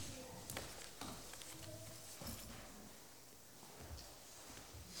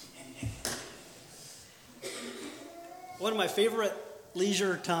One of my favorite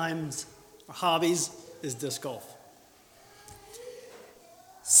leisure times or hobbies is disc golf.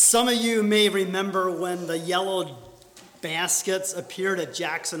 Some of you may remember when the yellow baskets appeared at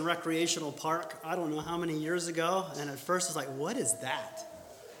Jackson Recreational Park, I don't know how many years ago, and at first I was like, what is that?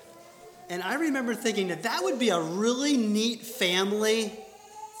 And I remember thinking that would be a really neat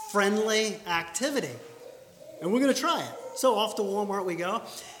family-friendly activity. And we're going to try it. So off to Walmart we go,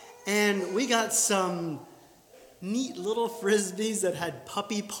 and we got some neat little Frisbees that had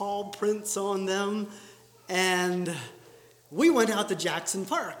puppy paw prints on them, and we went out to Jackson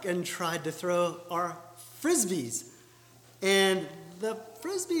Park and tried to throw our Frisbees. And the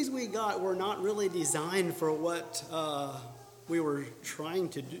Frisbees we got were not really designed for what we were trying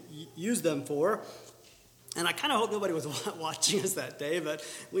to use them for. And I kind of hope nobody was watching us that day, but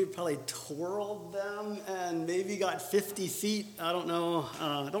we probably twirled them and maybe got 50 feet. I don't know.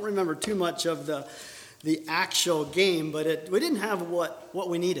 I don't remember too much of the actual game, but we didn't have what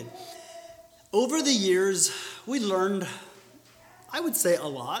we needed. Over the years, we learned, I would say, a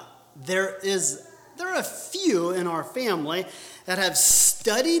lot. There are a few in our family that have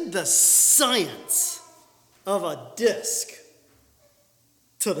studied the science of a disc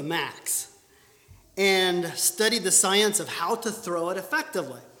to the max and studied the science of how to throw it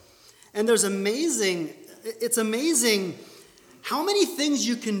effectively. And it's amazing how many things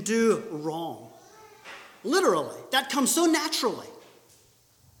you can do wrong. Literally, that comes so naturally.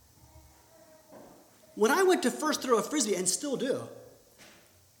 When I went to first throw a Frisbee, and still do,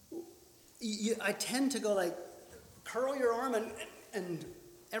 I tend to go like, curl your arm, and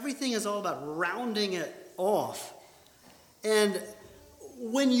everything is all about rounding it off. And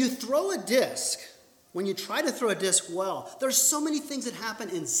when you throw a disc, when you try to throw a disc well, there's so many things that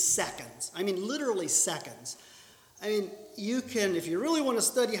happen in seconds. I mean, literally seconds. I mean, you can, if you really want to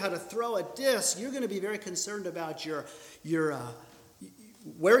study how to throw a disc, you're going to be very concerned about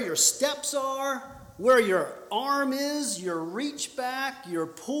where your steps are, where your arm is, your reach back, your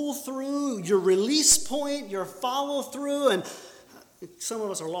pull through, your release point, your follow through, and some of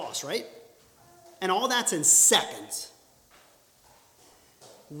us are lost, right? And all that's in seconds.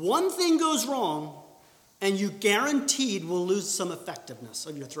 One thing goes wrong, and you guaranteed will lose some effectiveness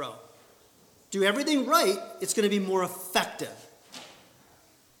of your throw. Do everything right, it's going to be more effective.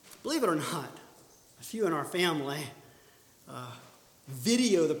 Believe it or not, a few in our family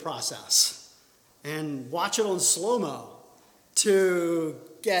video the process and watch it on slow-mo to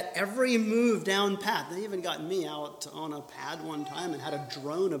get every move down pat. They even got me out on a pad one time and had a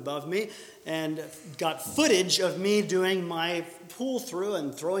drone above me and got footage of me doing my pull-through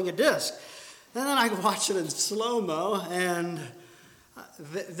and throwing a disc. And then I watched it in slow-mo, and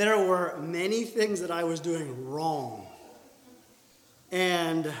there were many things that I was doing wrong.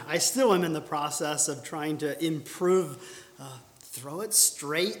 And I still am in the process of trying to improve. Throw it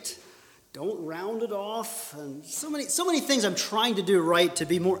straight. Don't round it off. And so many things I'm trying to do right to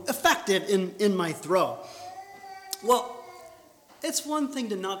be more effective in my throw. Well, it's one thing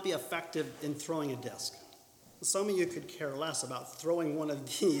to not be effective in throwing a disc. Some of you could care less about throwing one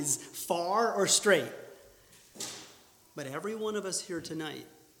of these far or straight. But every one of us here tonight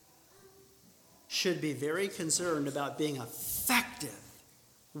should be very concerned about being effective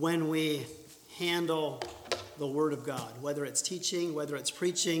when we handle the Word of God, whether it's teaching, whether it's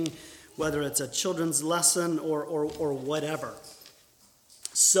preaching, whether it's a children's lesson or whatever.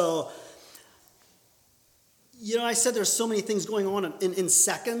 So, I said there's so many things going on in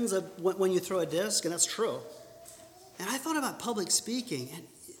seconds when you throw a disc, and that's true. And I thought about public speaking, and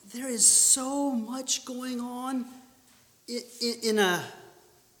there is so much going on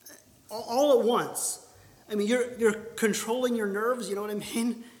all at once. I mean, you're controlling your nerves, you know what I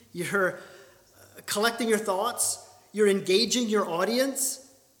mean? You're collecting your thoughts. You're engaging your audience.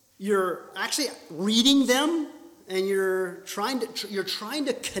 You're actually reading them, and you're trying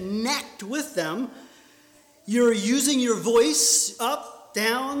to connect with them. You're using your voice up,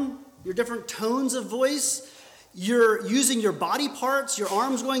 down, your different tones of voice. You're using your body parts, your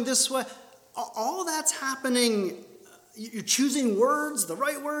arms going this way. All that's happening. You're choosing words, the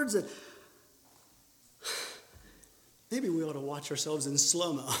right words. And maybe we ought to watch ourselves in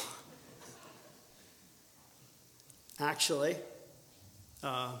slow-mo. Actually,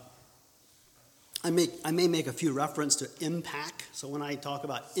 I may make a few reference to IMPAC. So when I talk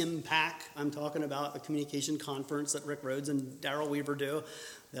about IMPAC, I'm talking about a communication conference that Rick Rhodes and Daryl Weaver do.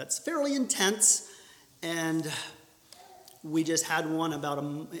 That's fairly intense. And we just had one about a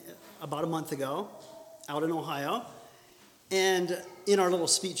month ago out in Ohio. And in our little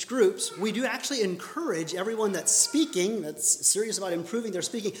speech groups, we do actually encourage everyone that's speaking, that's serious about improving their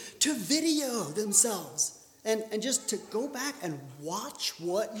speaking, to video themselves. and just to go back and watch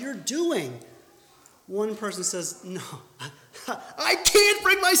what you're doing. One person says, no, I can't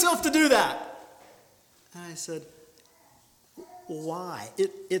bring myself to do that. And I said, why?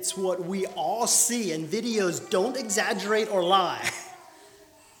 It's what we all see, and videos don't exaggerate or lie.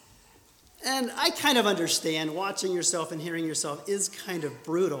 And I kind of understand watching yourself and hearing yourself is kind of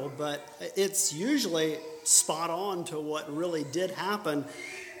brutal, but it's usually spot on to what really did happen.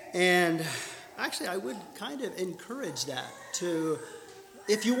 And actually, I would kind of encourage that to,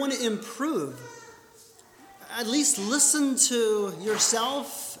 if you want to improve, at least listen to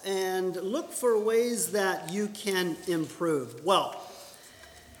yourself and look for ways that you can improve. Well,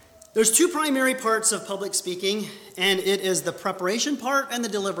 there's two primary parts of public speaking, and it is the preparation part and the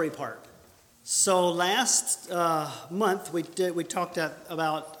delivery part. So last month we talked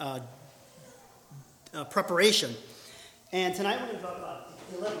about preparation, and tonight we're going to talk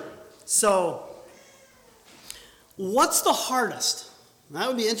about delivery. So, what's the hardest? That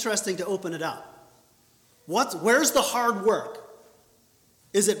would be interesting to open it up. Where's the hard work?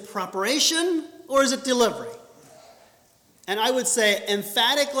 Is it preparation or is it delivery? And I would say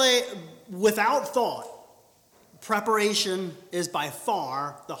emphatically, without thought, preparation is by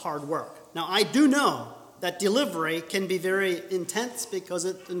far the hard work. Now, I do know that delivery can be very intense because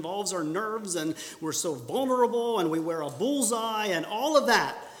it involves our nerves and we're so vulnerable and we wear a bullseye and all of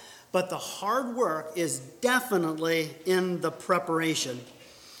that. But the hard work is definitely in the preparation.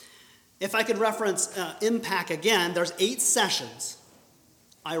 If I could reference Impact again, there's 8 sessions.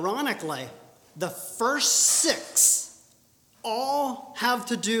 Ironically, the first 6 all have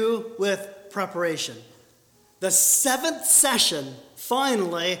to do with preparation. The 7th session,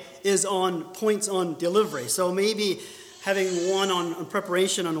 finally, is on points on delivery. So maybe having one on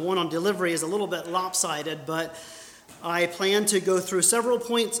preparation and one on delivery is a little bit lopsided, but I plan to go through several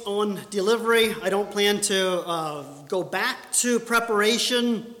points on delivery. I don't plan to go back to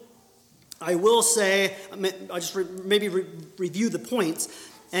preparation. I will say, I'll just review the points.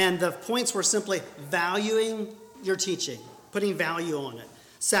 And the points were simply valuing your teaching, putting value on it.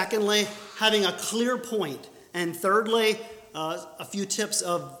 Secondly, having a clear point. And thirdly, a few tips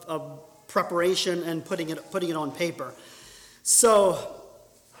of preparation and putting it on paper. So,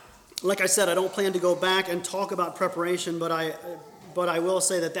 like I said, I don't plan to go back and talk about preparation, but I will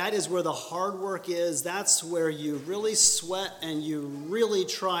say that is where the hard work is. That's where you really sweat and you really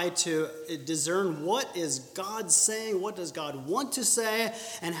try to discern what is God saying, what does God want to say,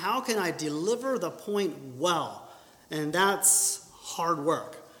 and how can I deliver the point well. And that's hard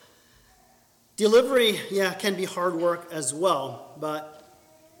work. Delivery, can be hard work as well, but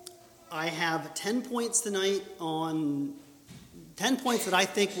I have 10 points tonight on 10 points that I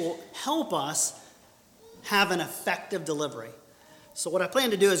think will help us have an effective delivery. So what I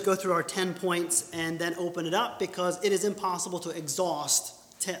plan to do is go through our 10 points and then open it up because it is impossible to exhaust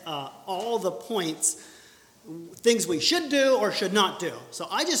all the points, things we should do or should not do. So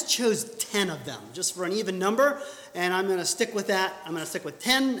I just chose 10 of them just for an even number, and I'm going to stick with that. I'm going to stick with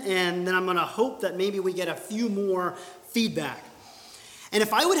 10, and then I'm going to hope that maybe we get a few more feedback. And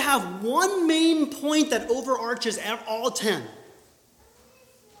if I would have one main point that overarches all 10,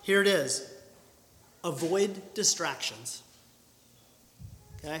 here it is. Avoid distractions.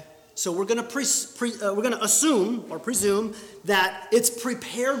 Okay? So we're going to assume or presume that it's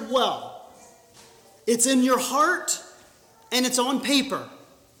prepared well. It's in your heart and it's on paper.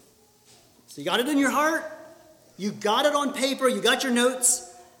 So you got it in your heart, you got it on paper, you got your notes.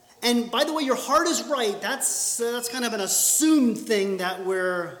 And by the way, your heart is right. That's kind of an assumed thing that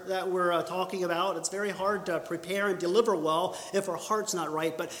we're talking about. It's very hard to prepare and deliver well if our heart's not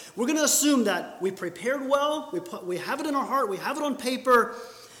right. But we're going to assume that we prepared well. We have it in our heart. We have it on paper,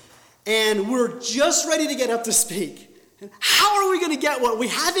 and we're just ready to get up to speak. How are we going to get what we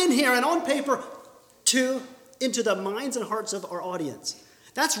have in here and on paper into the minds and hearts of our audience?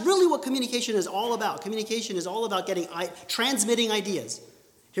 That's really what communication is all about. Communication is all about transmitting ideas.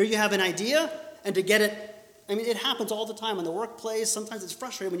 Here you have an idea, and to get it, it happens all the time in the workplace. Sometimes it's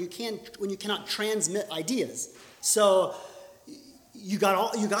frustrating when you cannot transmit ideas. So you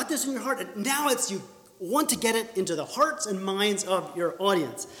got this in your heart, and now you want to get it into the hearts and minds of your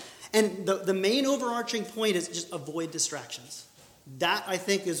audience. And the main overarching point is just avoid distractions. That, I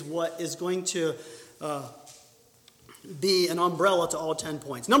think, is what is going to be an umbrella to all 10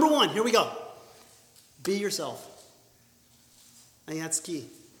 points. Number 1, here we go. Be yourself. I think that's key.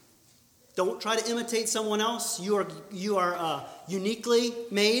 Don't try to imitate someone else. You are uniquely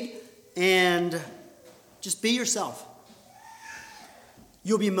made, and just be yourself.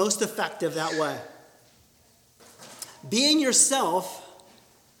 You'll be most effective that way. Being yourself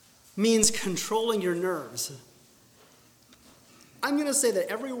means controlling your nerves. I'm going to say that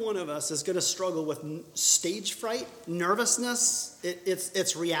every one of us is going to struggle with stage fright, nervousness.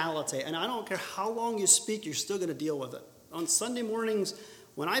 It's reality. And I don't care how long you speak, you're still going to deal with it. On Sunday mornings,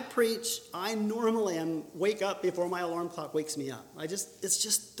 when I preach, I normally wake up before my alarm clock wakes me up. It's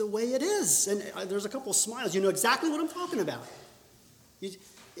just the way it is. And there's a couple smiles. You know exactly what I'm talking about.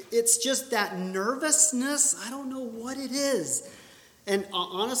 It's just that nervousness. I don't know what it is. And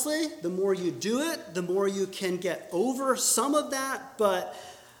honestly, the more you do it, the more you can get over some of that. But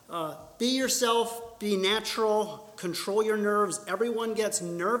be yourself, be natural, control your nerves. Everyone gets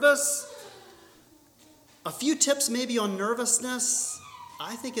nervous. A few tips maybe on nervousness.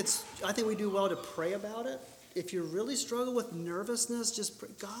 I think we do well to pray about it. If you really struggle with nervousness, just pray,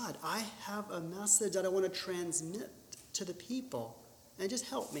 God, I have a message that I want to transmit to the people, and just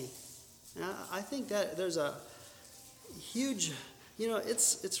help me. And I think that there's a huge,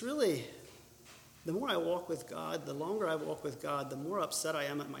 it's really, the more I walk with God, the longer I walk with God, the more upset I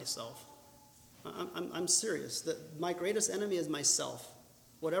am at myself. I'm serious. My greatest enemy is myself.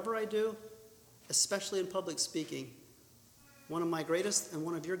 Whatever I do, especially in public speaking, one of my greatest and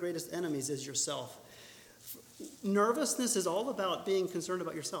one of your greatest enemies is yourself. Nervousness is all about being concerned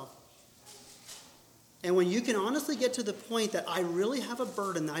about yourself. And when you can honestly get to the point that I really have a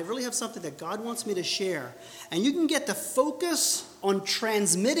burden, I really have something that God wants me to share, and you can get the focus on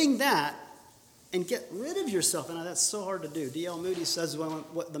transmitting that and get rid of yourself. And that's so hard to do. D.L. Moody says,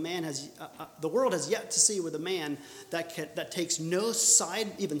 "What the world has yet to see with a man that takes no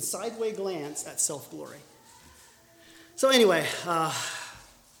even sideways glance at self-glory." So anyway,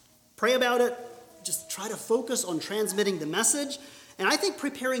 pray about it. Just try to focus on transmitting the message. And I think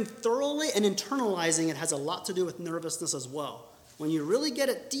preparing thoroughly and internalizing it has a lot to do with nervousness as well. When you really get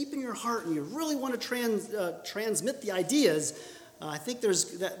it deep in your heart and you really want to transmit the ideas, I think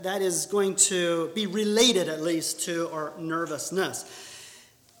that is going to be related at least to our nervousness.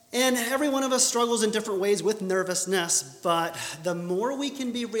 And every one of us struggles in different ways with nervousness, but the more we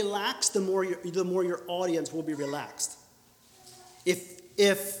can be relaxed, the more your audience will be relaxed.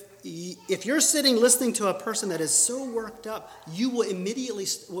 If you're sitting listening to a person that is so worked up, you will immediately,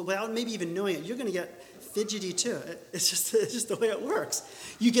 without maybe even knowing it, you're going to get fidgety too. It's just the way it works.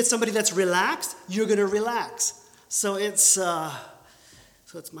 You get somebody that's relaxed, you're going to relax. So it's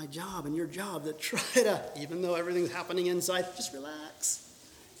my job and your job to try to, even though everything's happening inside, just relax.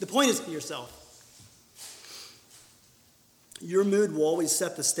 The point is be yourself. Your mood will always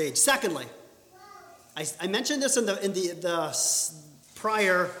set the stage. Secondly, I mentioned this in the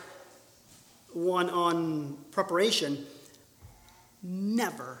prior one on preparation.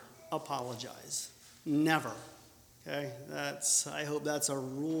 Never apologize. Never. Okay? I hope that's a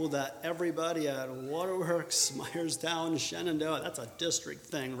rule that everybody at Waterworks, Myerstown, Shenandoah, that's a district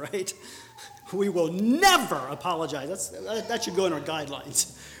thing, right? We will never apologize. That should go in our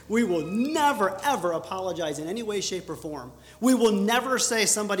guidelines. We will never, ever apologize in any way, shape, or form. We will never say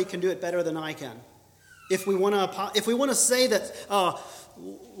somebody can do it better than I can. If we want to say that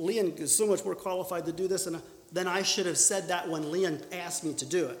Leon is so much more qualified to do this, then I should have said that when Leon asked me to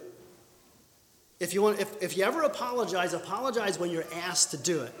do it. If you ever apologize when you're asked to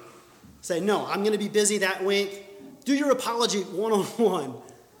do it. Say, no, I'm going to be busy that week. Do your apology one-on-one.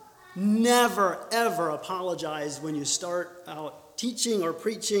 Never, ever apologize when you start out teaching or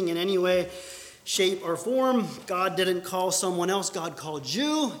preaching in any way, shape, or form. God didn't call someone else. God called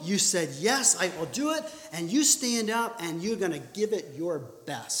you. You said, yes, I will do it. And you stand up and you're going to give it your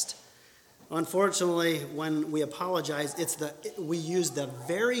best. Unfortunately, when we apologize, we use the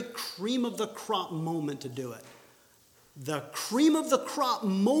very cream of the crop moment to do it. The cream of the crop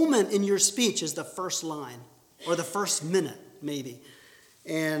moment in your speech is the first line or the first minute, maybe.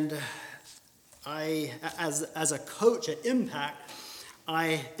 And I, as a coach at Impact,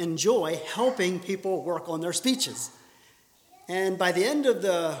 I enjoy helping people work on their speeches. And by the end of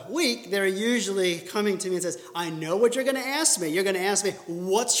the week, they're usually coming to me and says, I know what you're going to ask me. You're going to ask me,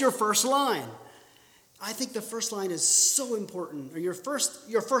 what's your first line? I think the first line is so important, or your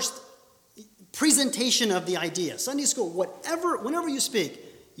first presentation of the idea. Sunday school, whenever you speak,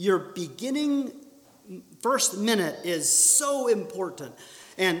 your beginning first minute is so important.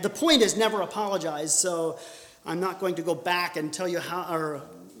 And the point is never apologize, so I'm not going to go back and tell you how, or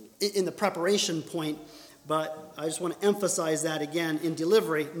in the preparation point, but I just want to emphasize that again in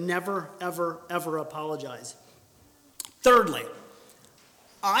delivery, never, ever, ever apologize. Thirdly,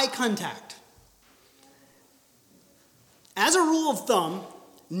 eye contact. As a rule of thumb,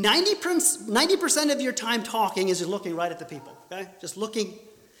 90% of your time talking is just looking right at the people, okay? Just looking,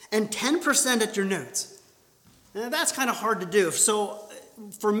 and 10% at your notes. Now, that's kind of hard to do. So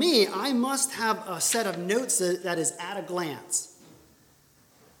for me, I must have a set of notes that is at a glance.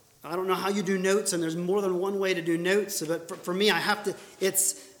 I don't know how you do notes, and there's more than one way to do notes, but for me, I have to,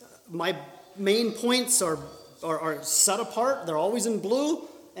 my main points are set apart. They're always in blue,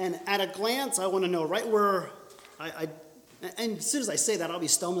 and at a glance, I want to know right where and as soon as I say that, I'll be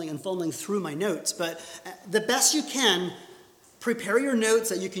stumbling and fumbling through my notes, but the best you can, prepare your notes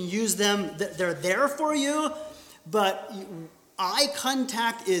that you can use them. They're there for you, but eye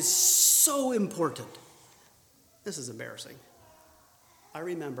contact is so important. This is embarrassing. I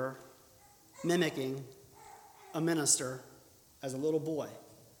remember mimicking a minister as a little boy,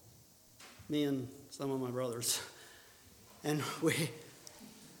 me and some of my brothers. And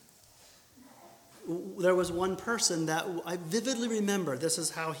there was one person that I vividly remember. This is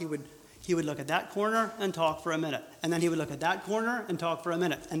how he would look at that corner and talk for a minute. And then he would look at that corner and talk for a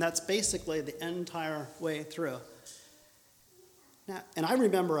minute. And that's basically the entire way through. Now, and I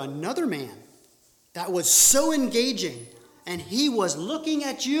remember another man that was so engaging, and he was looking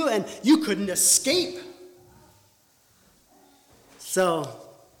at you and you couldn't escape. So,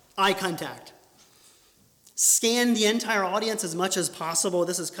 eye contact. Scan the entire audience as much as possible.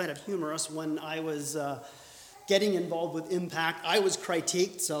 This is kind of humorous. When I was getting involved with Impact, I was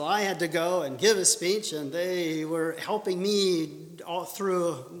critiqued, so I had to go and give a speech, and they were helping me all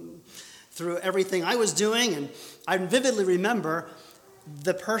through everything I was doing. And I vividly remember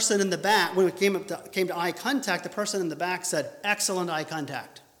the person in the back, when it came to eye contact, the person in the back said, "Excellent eye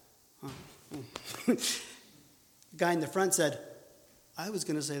contact." The guy in the front said, "I was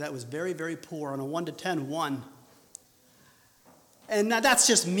going to say that was very, very poor. On a 1 to 10, 1. And now that's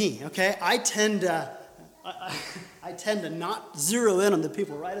just me, okay? I tend to not zero in on the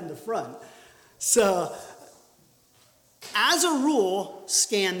people right in the front. So, as a rule,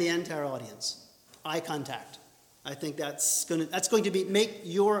 scan the entire audience. Eye contact. I think that's going to make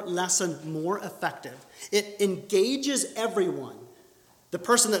your lesson more effective. It engages everyone. The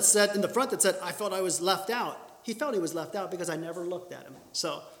person that said in the front that said, "I felt I was left out," he felt he was left out because I never looked at him.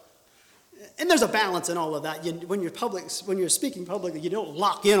 So, and there's a balance in all of that. When you're speaking publicly, you don't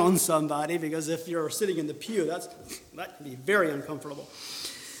lock in on somebody, because if you're sitting in the pew, that can be very uncomfortable.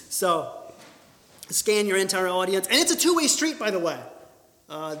 So, scan your entire audience, and it's a two-way street, by the way.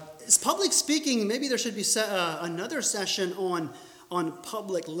 It's public speaking. Maybe there should be another session on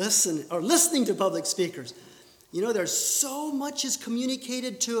public listening to public speakers. You know, there's so much is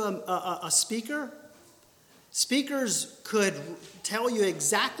communicated to a speaker. Speakers could tell you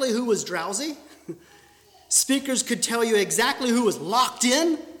exactly who was drowsy. Speakers could tell you exactly who was locked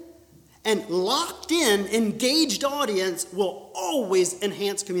in. And locked in, engaged audience will always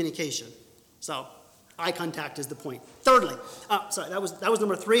enhance communication. So, eye contact is the point. Thirdly, that was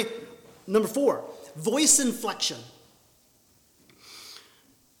number 3. Number 4, voice inflection.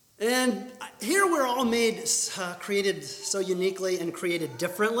 And here we're all created so uniquely and created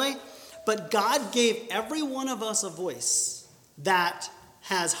differently. But God gave every one of us a voice that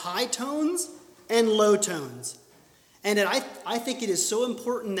has high tones and low tones. And I think it is so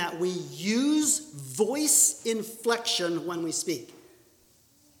important that we use voice inflection when we speak.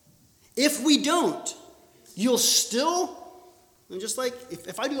 If we don't, you'll still, and just like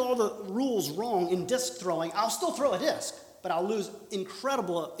if I do all the rules wrong in disc throwing, I'll still throw a disc, but I'll lose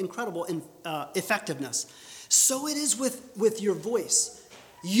incredible effectiveness. So it is with your voice.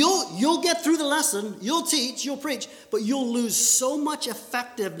 You'll get through the lesson, you'll teach, you'll preach, but you'll lose so much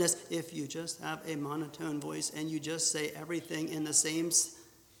effectiveness if you just have a monotone voice and you just say everything in the same.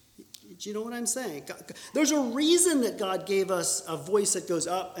 Do you know what I'm saying? There's a reason that God gave us a voice that goes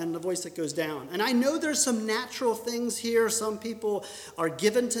up and a voice that goes down. And I know there's some natural things here. Some people are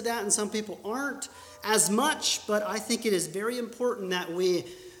given to that and some people aren't as much, but I think it is very important that we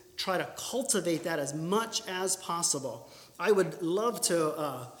try to cultivate that as much as possible. I would love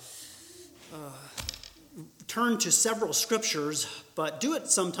to turn to several scriptures, but do it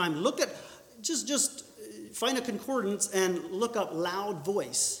sometime. Look at, just find a concordance and look up loud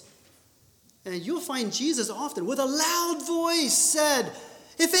voice. And you'll find Jesus often with a loud voice said,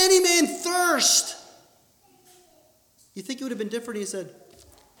 "If any man thirst." You think it would have been different? He said,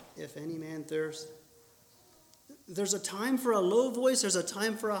 "If any man thirst." There's a time for a low voice. There's a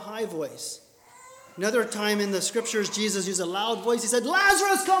time for a high voice. Another time in the scriptures, Jesus used a loud voice. He said,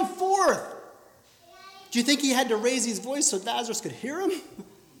 "Lazarus, come forth." Do you think he had to raise his voice so Lazarus could hear him?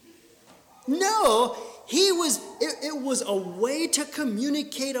 No, it was a way to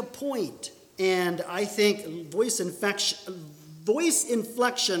communicate a point. And I think voice inflection,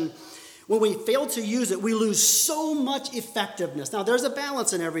 when we fail to use it, we lose so much effectiveness. Now, there's a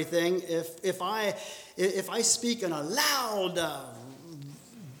balance in everything. If I speak in a loud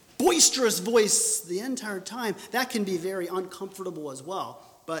boisterous voice the entire time, that can be very uncomfortable as well.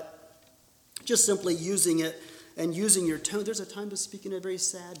 But just simply using it and using your tone, there's a time to speak in a very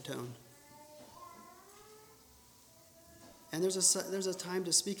sad tone. And there's a time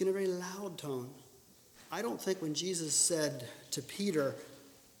to speak in a very loud tone. I don't think when Jesus said to Peter,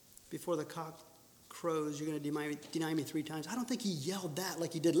 before the cock crows, you're going to deny me 3 times, I don't think he yelled that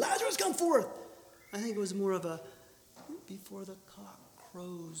like he did, Lazarus, come forth. I think it was more of a, before the cock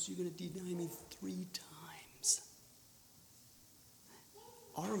crows, you're going to deny me 3 times.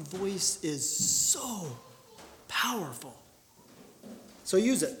 Our voice is so powerful. So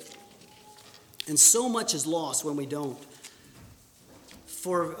use it. And so much is lost when we don't.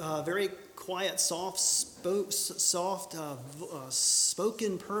 For very quiet,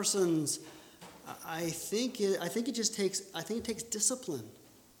 spoken persons, I think it takes discipline.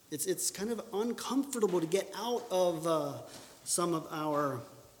 It's kind of uncomfortable to get out of some of our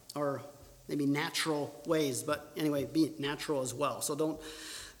maybe natural ways, but anyway, be natural as well. So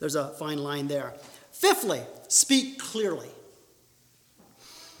there's a fine line there. Fifthly, speak clearly.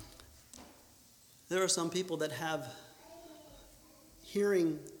 There are some people that have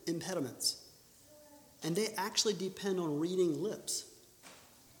hearing impediments, and they actually depend on reading lips.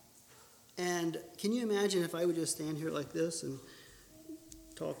 And can you imagine if I would just stand here like this and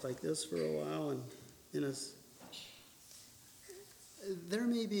talk like this for a while, and there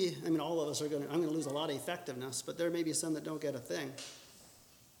may be, all of us I'm going to lose a lot of effectiveness, but there may be some that don't get a thing.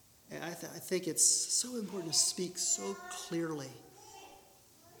 And I think it's so important to speak so clearly,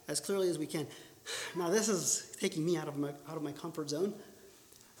 as clearly as we can. Now, this is taking me out of my comfort zone,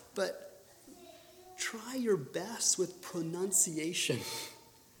 but try your best with pronunciation.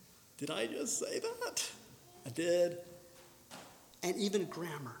 Did I just say that? I did. And even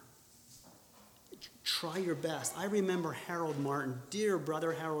grammar. Try your best. I remember Harold Martin, dear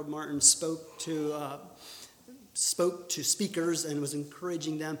brother Harold Martin, spoke to speakers and was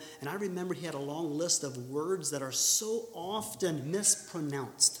encouraging them. And I remember he had a long list of words that are so often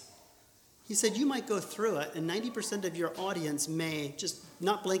mispronounced. He said you might go through it, and 90% of your audience may just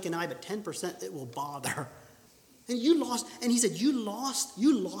not blink an eye, but 10% it will bother. And he said you lost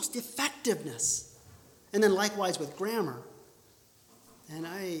effectiveness. And then likewise with grammar. And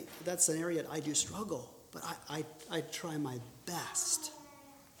that's an area that I do struggle, but I try my best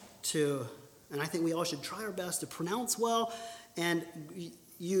to, and I think we all should try our best to pronounce well and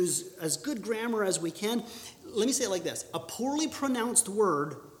use as good grammar as we can. Let me say it like this. A poorly pronounced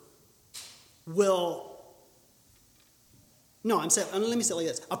word let me say it like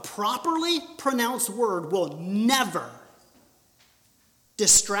this. A properly pronounced word will never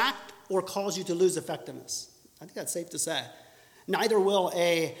distract or cause you to lose effectiveness. I think that's safe to say. Neither will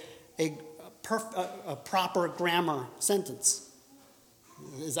a proper grammar sentence.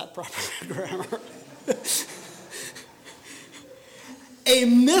 Is that proper grammar? A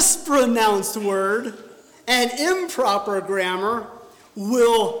mispronounced word and improper grammar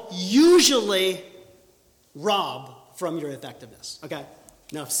will usually rob from your effectiveness. Okay?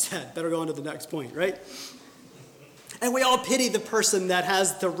 Enough said. Better go on to the next point, right? And we all pity the person that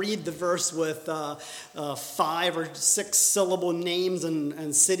has to read the verse with 5 or 6 syllable names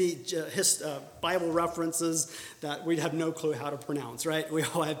and city Bible references that we'd have no clue how to pronounce, right? We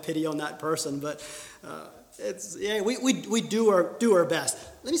all have pity on that person, but we do our best.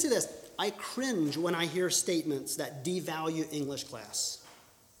 Let me say this. I cringe when I hear statements that devalue English class.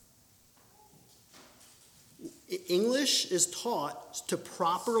 English is taught to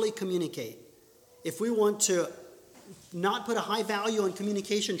properly communicate. If we want to not put a high value on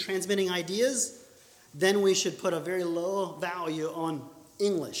communication, transmitting ideas, then we should put a very low value on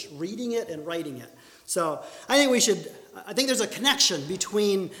English, reading it and writing it. So I think there's a connection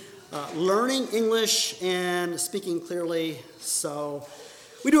between learning English and speaking clearly. So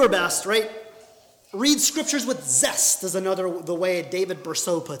we do our best, right? Read scriptures with zest is the way David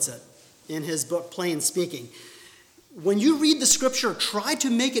Berceau puts it in his book, Plain Speaking. When you read the scripture, try to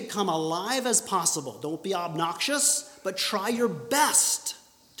make it come alive as possible. Don't be obnoxious, but try your best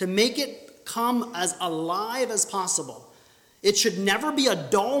to make it come as alive as possible. It should never be a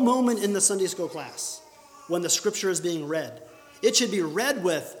dull moment in the Sunday school class when the scripture is being read. It should be read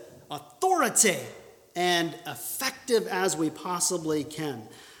with authority and effective as we possibly can.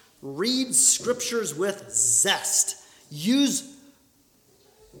 Read scriptures with zest. Use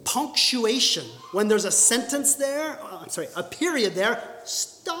punctuation. When there's a sentence there, a period there,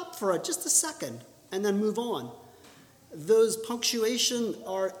 stop for just a second and then move on. Those punctuation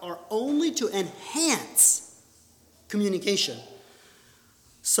are only to enhance communication.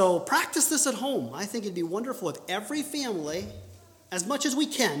 So practice this at home. I think it'd be wonderful if every family as much as we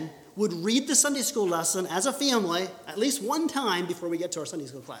can, would read the Sunday school lesson as a family at least one time before we get to our Sunday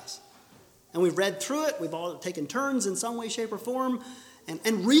school class. And we've read through it. We've all taken turns in some way, shape, or form.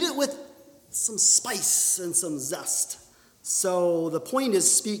 And read it with some spice and some zest. So the point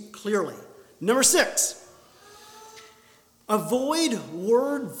is, speak clearly. Number 6, avoid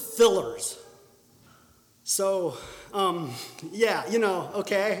word fillers. So,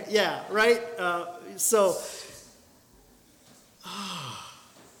 okay, yeah, right?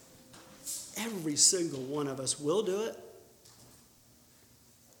 Every single one of us will do it.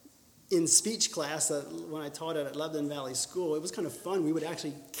 In speech class, when I taught it at Lebanon Valley School, it was kind of fun. We would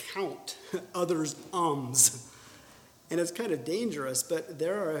actually count others' ums. And it's kind of dangerous, but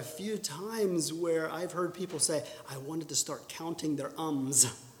there are a few times where I've heard people say, I wanted to start counting their ums.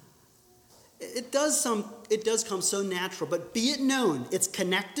 It does come so natural, but be it known, it's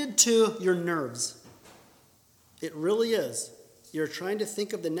connected to your nerves. It really is. You're trying to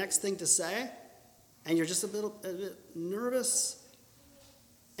think of the next thing to say, and you're just a bit nervous,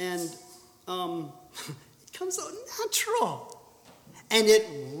 and it comes so natural, and it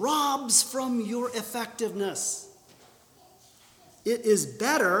robs from your effectiveness. It is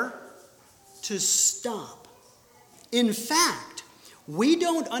better to stop. In fact, we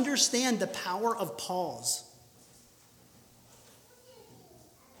don't understand the power of pause.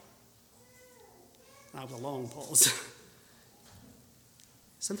 That was a long pause.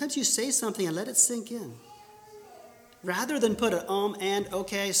 Sometimes you say something and let it sink in. Rather than put an and,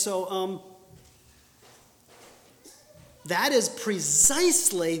 okay, so that is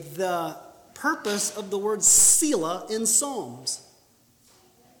precisely the purpose of the word Selah in Psalms.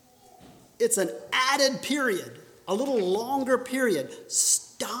 It's an added period, a little longer period.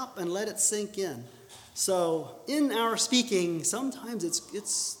 Stop and let it sink in. So in our speaking, sometimes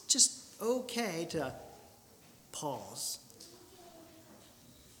it's just okay to pause.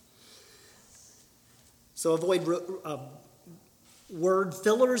 So avoid word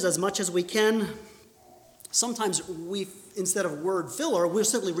fillers as much as we can. Sometimes instead of word filler, we'll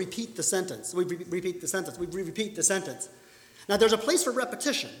simply repeat the sentence. We repeat the sentence. Now, there's a place for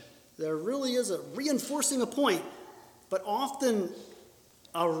repetition. There really is a reinforcing a point, but often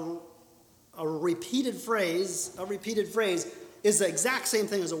a repeated phrase is the exact same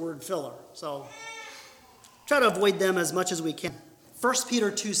thing as a word filler. So try to avoid them as much as we can. 1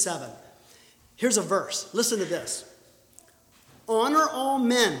 Peter 2:7. Here's a verse. Listen to this. Honor all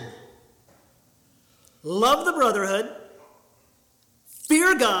men. Love the brotherhood.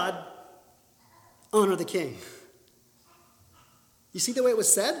 Fear God. Honor the king. You see the way it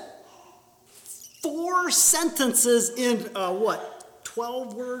was said? 4 sentences in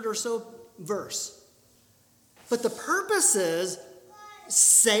 12-word or so verse. But the purpose is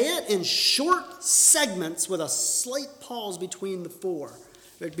say it in short segments with a slight pause between the 4.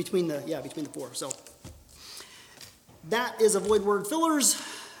 Between the 4. So that is avoid word fillers.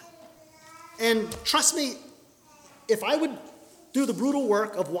 And trust me, if I would do the brutal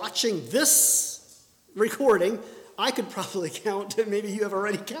work of watching this recording, I could probably count, and maybe you have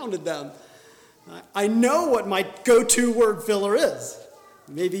already counted them. I know what my go-to word filler is.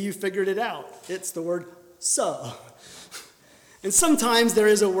 Maybe you figured it out. It's the word so. And sometimes there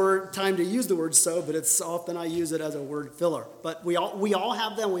is time to use the word so, but it's often I use it as a word filler. But we all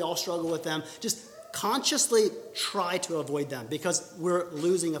have them. We all struggle with them. Just consciously try to avoid them because we're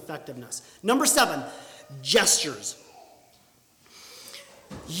losing effectiveness. Number 7, gestures.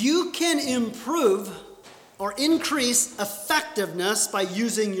 You can improve or increase effectiveness by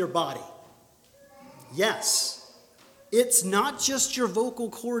using your body. Yes, it's not just your vocal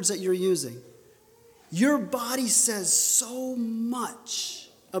cords that you're using. Your body says so much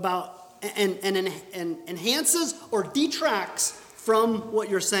about and enhances or detracts from what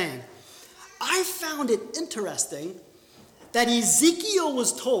you're saying. I found it interesting that Ezekiel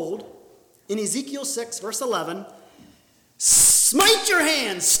was told in Ezekiel 6, verse 11, smite your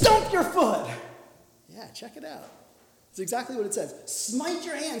hand, stomp your foot. Yeah, check it out. It's exactly what it says. Smite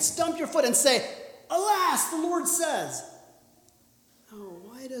your hand, stomp your foot, and say, alas, the Lord says. Oh,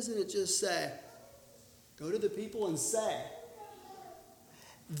 why doesn't it just say, go to the people and say?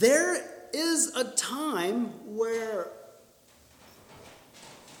 There is a time where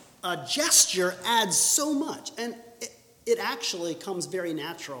a gesture adds so much, and it actually comes very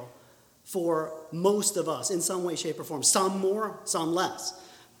natural for most of us in some way, shape, or form. Some more, some less.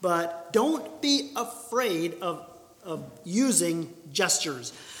 But don't be afraid of using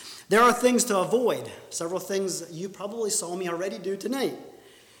gestures. There are things to avoid. Several things you probably saw me already do tonight.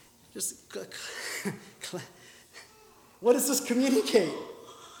 Just, what does this communicate?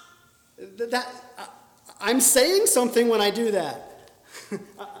 I'm saying something when I do that.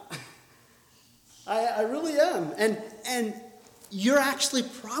 I really am. And you're actually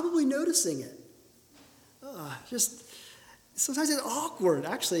probably noticing it. Just sometimes it's awkward.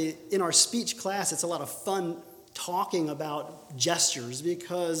 Actually, in our speech class, it's a lot of fun talking about gestures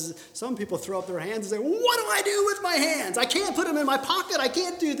because some people throw up their hands and say, what do I do with my hands? I can't put them in my pocket. I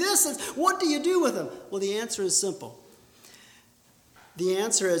can't do this. What do you do with them? Well, the answer is simple. The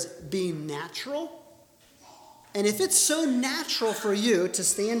answer is be natural. And if it's so natural for you to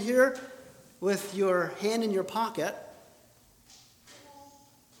stand here with your hand in your pocket,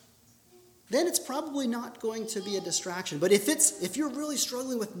 then it's probably not going to be a distraction. But if you're really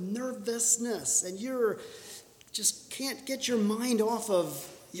struggling with nervousness and you're just can't get your mind off of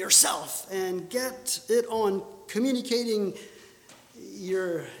yourself and get it on communicating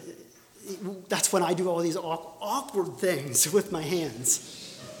that's when I do all these awkward things with my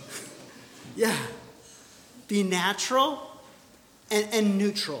hands. Yeah. Be natural and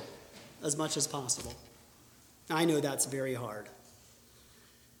neutral as much as possible. I know that's very hard.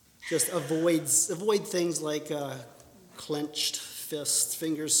 Just avoid things like clenched fists,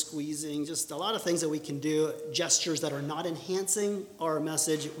 fingers squeezing, just a lot of things that we can do, gestures that are not enhancing our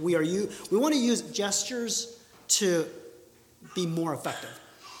message. We want to use gestures to be more effective.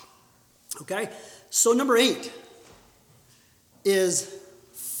 Okay? So number 8 is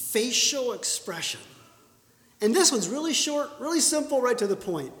facial expression. And this one's really short, really simple, right to the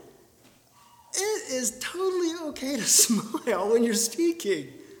point. It is totally okay to smile when you're speaking.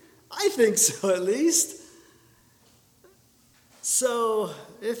 I think so, at least. So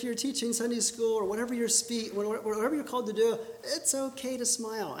if you're teaching Sunday school or whatever you're called to do, it's okay to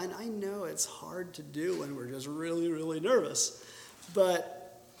smile. And I know it's hard to do when we're just really, really nervous.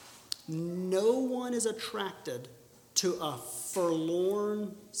 But no one is attracted to a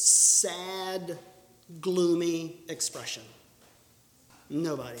forlorn, sad, gloomy expression.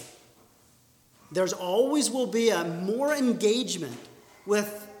 Nobody. There's always will be a more engagement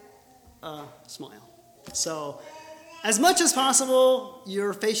with a smile. So as much as possible,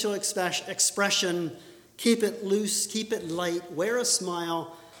 your facial expression, keep it loose, keep it light, wear a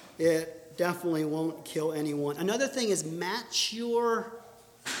smile. It definitely won't kill anyone. Another thing is match your,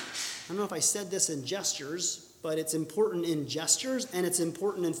 I don't know if I said this in gestures, but it's important in gestures and it's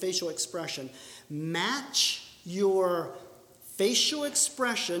important in facial expression. Match your facial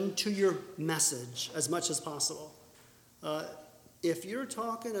expression to your message as much as possible. If you're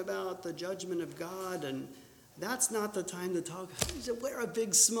talking about the judgment of God, and that's not the time to talk, wear a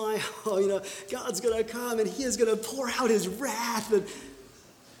big smile. God's going to come and he is going to pour out his wrath.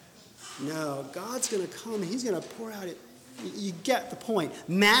 No, God's going to come and he's going to pour out it. You get the point.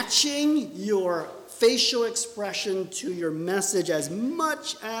 Matching your facial expression to your message as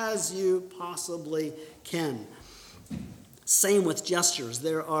much as you possibly can. Same with gestures.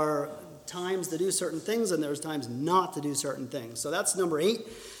 There are times to do certain things and there's times not to do certain things. So that's number 8.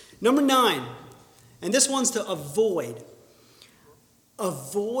 Number 9, and this one's to avoid.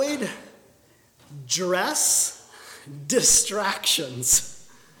 Avoid dress distractions.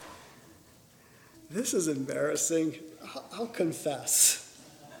 This is embarrassing. I'll confess.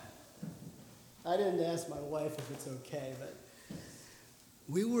 I didn't ask my wife if it's okay, but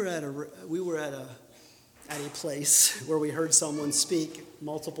we were at a place where we heard someone speak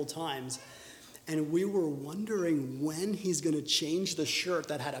multiple times, and we were wondering when he's going to change the shirt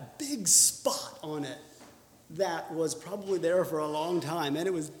that had a big spot on it that was probably there for a long time, and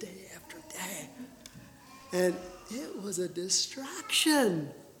it was day after day. And it was a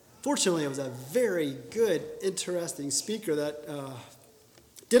distraction. Fortunately, it was a very good, interesting speaker that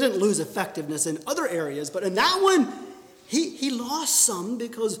didn't lose effectiveness in other areas, but in that one, he lost some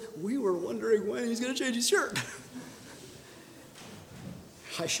because we were wondering when he's going to change his shirt.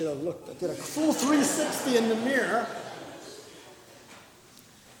 I should have looked. I did a full 360 in the mirror.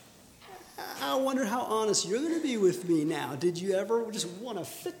 I wonder how honest you're going to be with me now. Did you ever just want to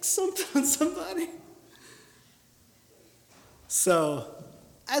fix something on somebody? So,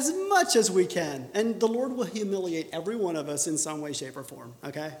 as much as we can, and the Lord will humiliate every one of us in some way, shape, or form,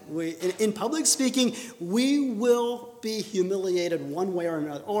 okay? In public speaking, we will be humiliated one way or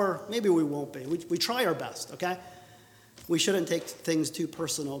another, or maybe we won't be. We try our best, okay? We shouldn't take things too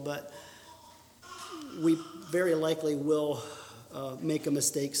personal, but we very likely will make a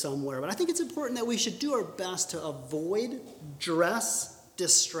mistake somewhere. But I think it's important that we should do our best to avoid dress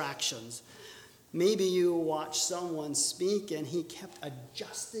distractions. Maybe you watch someone speak and he kept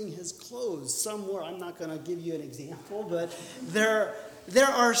adjusting his clothes somewhere. I'm not going to give you an example, but there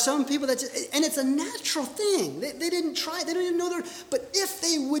are some people that and it's a natural thing. They didn't try. They didn't know but if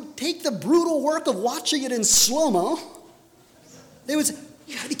they would take the brutal work of watching it in slow-mo, They would say,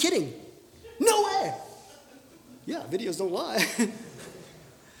 you gotta be kidding. No way. Yeah, videos don't lie.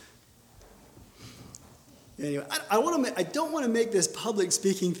 Anyway, I don't want to make this public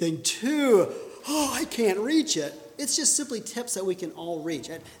speaking thing too, I can't reach it. It's just simply tips that we can all reach.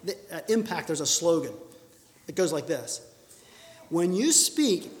 At Impact, there's a slogan. It goes like this. When you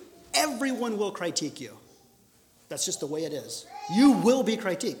speak, everyone will critique you. That's just the way it is. You will be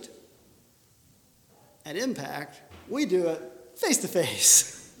critiqued. At Impact, we do it face to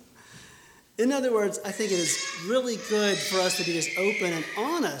face. In other words, I think it is really good for us to be just open and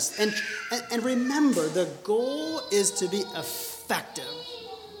honest. And remember, the goal is to be effective.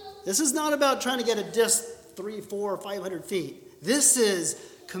 This is not about trying to get a disc 300, 400, or 500 feet. This is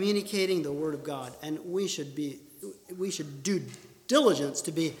communicating the Word of God. And we should do diligence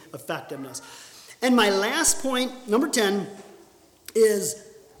to be effectiveness. And my last point, number 10, is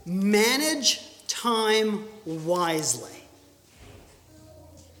manage time wisely.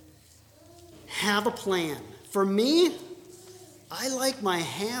 Have a plan. For me, I like my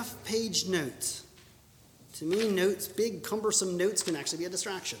half-page notes. To me, notes, big, cumbersome notes can actually be a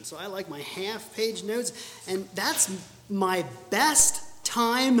distraction. So I like my half-page notes, and that's my best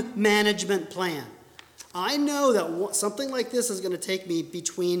time management plan. I know that something like this is going to take me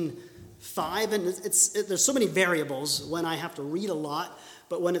between 5 and there's so many variables when I have to read a lot,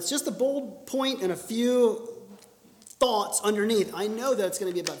 but when it's just a bold point and a few thoughts underneath, I know that it's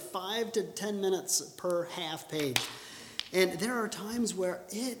going to be about 5 to 10 minutes per half page. And there are times where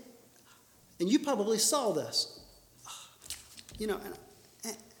and you probably saw this,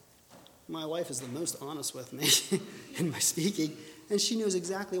 my wife is the most honest with me in my speaking, and she knows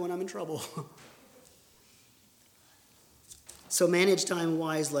exactly when I'm in trouble. So manage time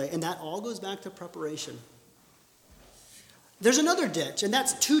wisely, and that all goes back to preparation. There's another ditch, and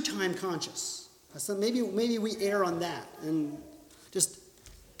that's too time conscious. So maybe we err on that and just,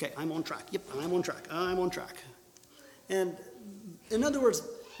 okay, I'm on track. Yep, I'm on track. And in other words,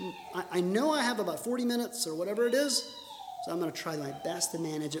 I know I have about 40 minutes or whatever it is, so I'm going to try my best to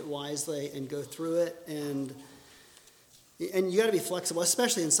manage it wisely and go through it. And you got to be flexible,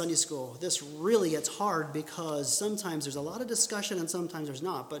 especially in Sunday school. This really gets hard because sometimes there's a lot of discussion and sometimes there's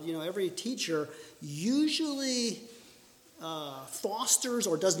not. But, every teacher usually fosters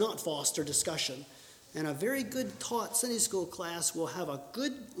or does not foster discussion. And a very good taught Sunday school class will have a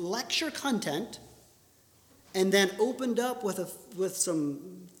good lecture content and then opened up with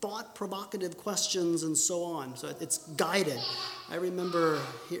some thought-provocative questions and so on. So it's guided. I remember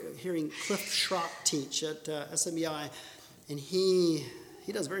hearing Cliff Schrock teach at SMEI, and he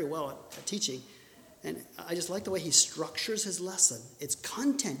does very well at teaching. And I just like the way he structures his lesson. It's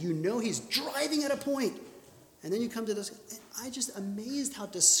content. He's driving at a point. And then you come to this, I'm just amazed how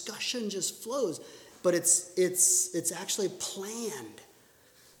discussion just flows. But it's actually planned.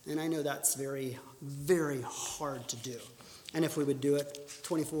 And I know that's very, very hard to do. And if we would do it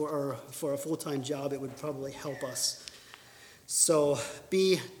 24 or for a full-time job, it would probably help us. So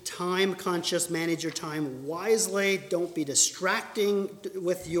be time conscious, manage your time wisely, don't be distracting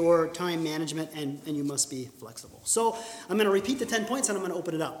with your time management, and you must be flexible. So I'm going to repeat the 10 points and I'm going to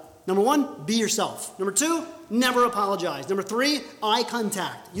open it up. Number 1, be yourself. Number 2, never apologize. Number 3, eye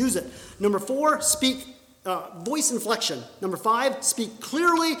contact. Use it. Number 4, speak voice inflection. Number 5, speak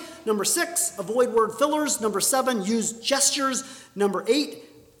clearly. Number 6, avoid word fillers. Number 7, use gestures. Number 8,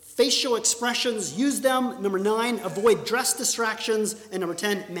 facial expressions, use them. Number 9, avoid dress distractions. And number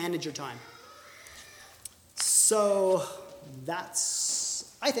 10, manage your time. So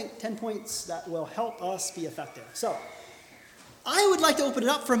that's, I think, 10 points that will help us be effective. So I would like to open it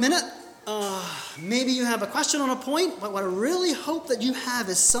up for a minute. Maybe you have a question on a point, but what I really hope that you have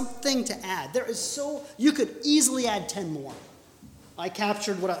is something to add. You could easily add 10 more. I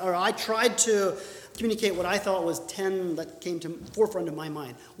captured I tried to communicate what I thought was 10 that came to forefront of my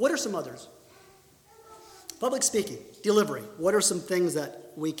mind. What are some others? Public speaking, delivery. What are some things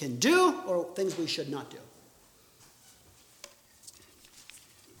that we can do or things we should not do?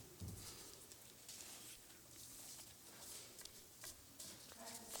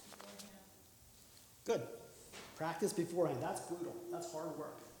 Good. Practice beforehand. That's brutal. That's hard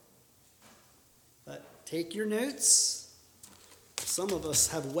work. But take your notes. Some of us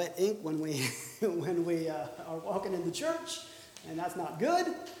have wet ink when we are walking into church, and that's not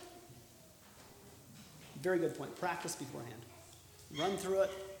good. Very good point. Practice beforehand. Run through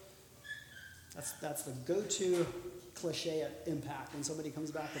it. That's the go-to cliche at Impact. When somebody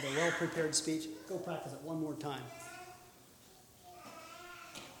comes back with a well-prepared speech, go practice it one more time.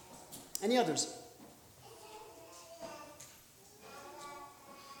 Any others?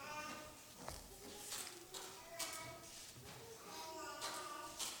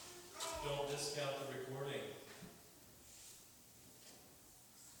 discount the recording.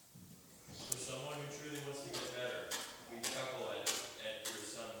 For someone who truly wants to get better, we chuckle at your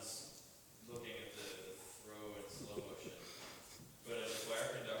son's looking at the throw in slow motion. But as a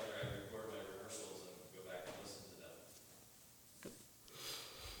choir conductor, I record my rehearsals and go back and listen to them.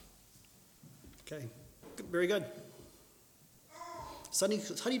 Okay, good, very good. Sunday,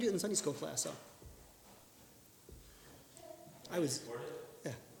 how do you do it in Sunday school class? So, I was, Record it?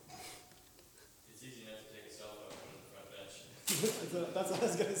 yeah. It's easy enough to take a cell phone from the front bench. That's what I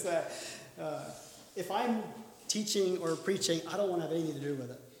was going to say. If I'm teaching or preaching, I don't want to have anything to do with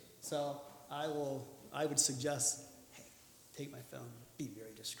it. So I would suggest, hey, take my phone, be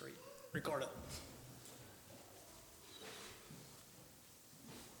very discreet, record it.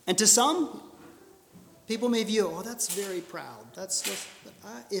 And to some, people may view, oh, that's very proud.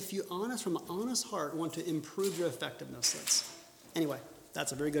 If you from an honest heart want to improve your effectiveness, anyway,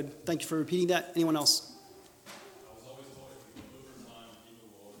 that's a very good, thank you for repeating that. Anyone else? I was always told if you move over time, people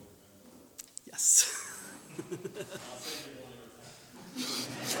will always remember. Yes. I'll say people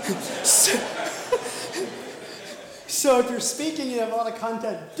never So if you're speaking and you have a lot of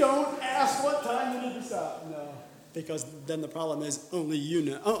content, don't ask what time you need to stop. No. Because then the problem is only you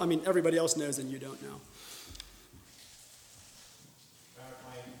know. Oh, I mean, everybody else knows and you don't know.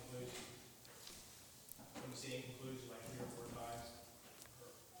 clarify in conclusion. When you say in conclusion, like 3 or 4 times,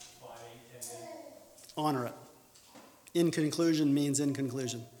 or 5, 8, 10 minutes. Honor it. In conclusion means in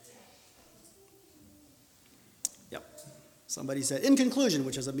conclusion. Yep. Somebody said in conclusion,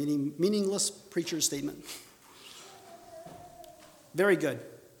 which is a meaningless preacher's statement. Very good.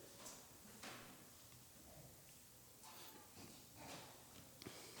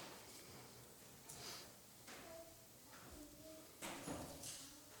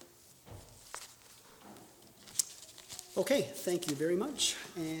 Okay, thank you very much.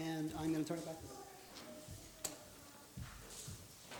 And I'm going to turn it back to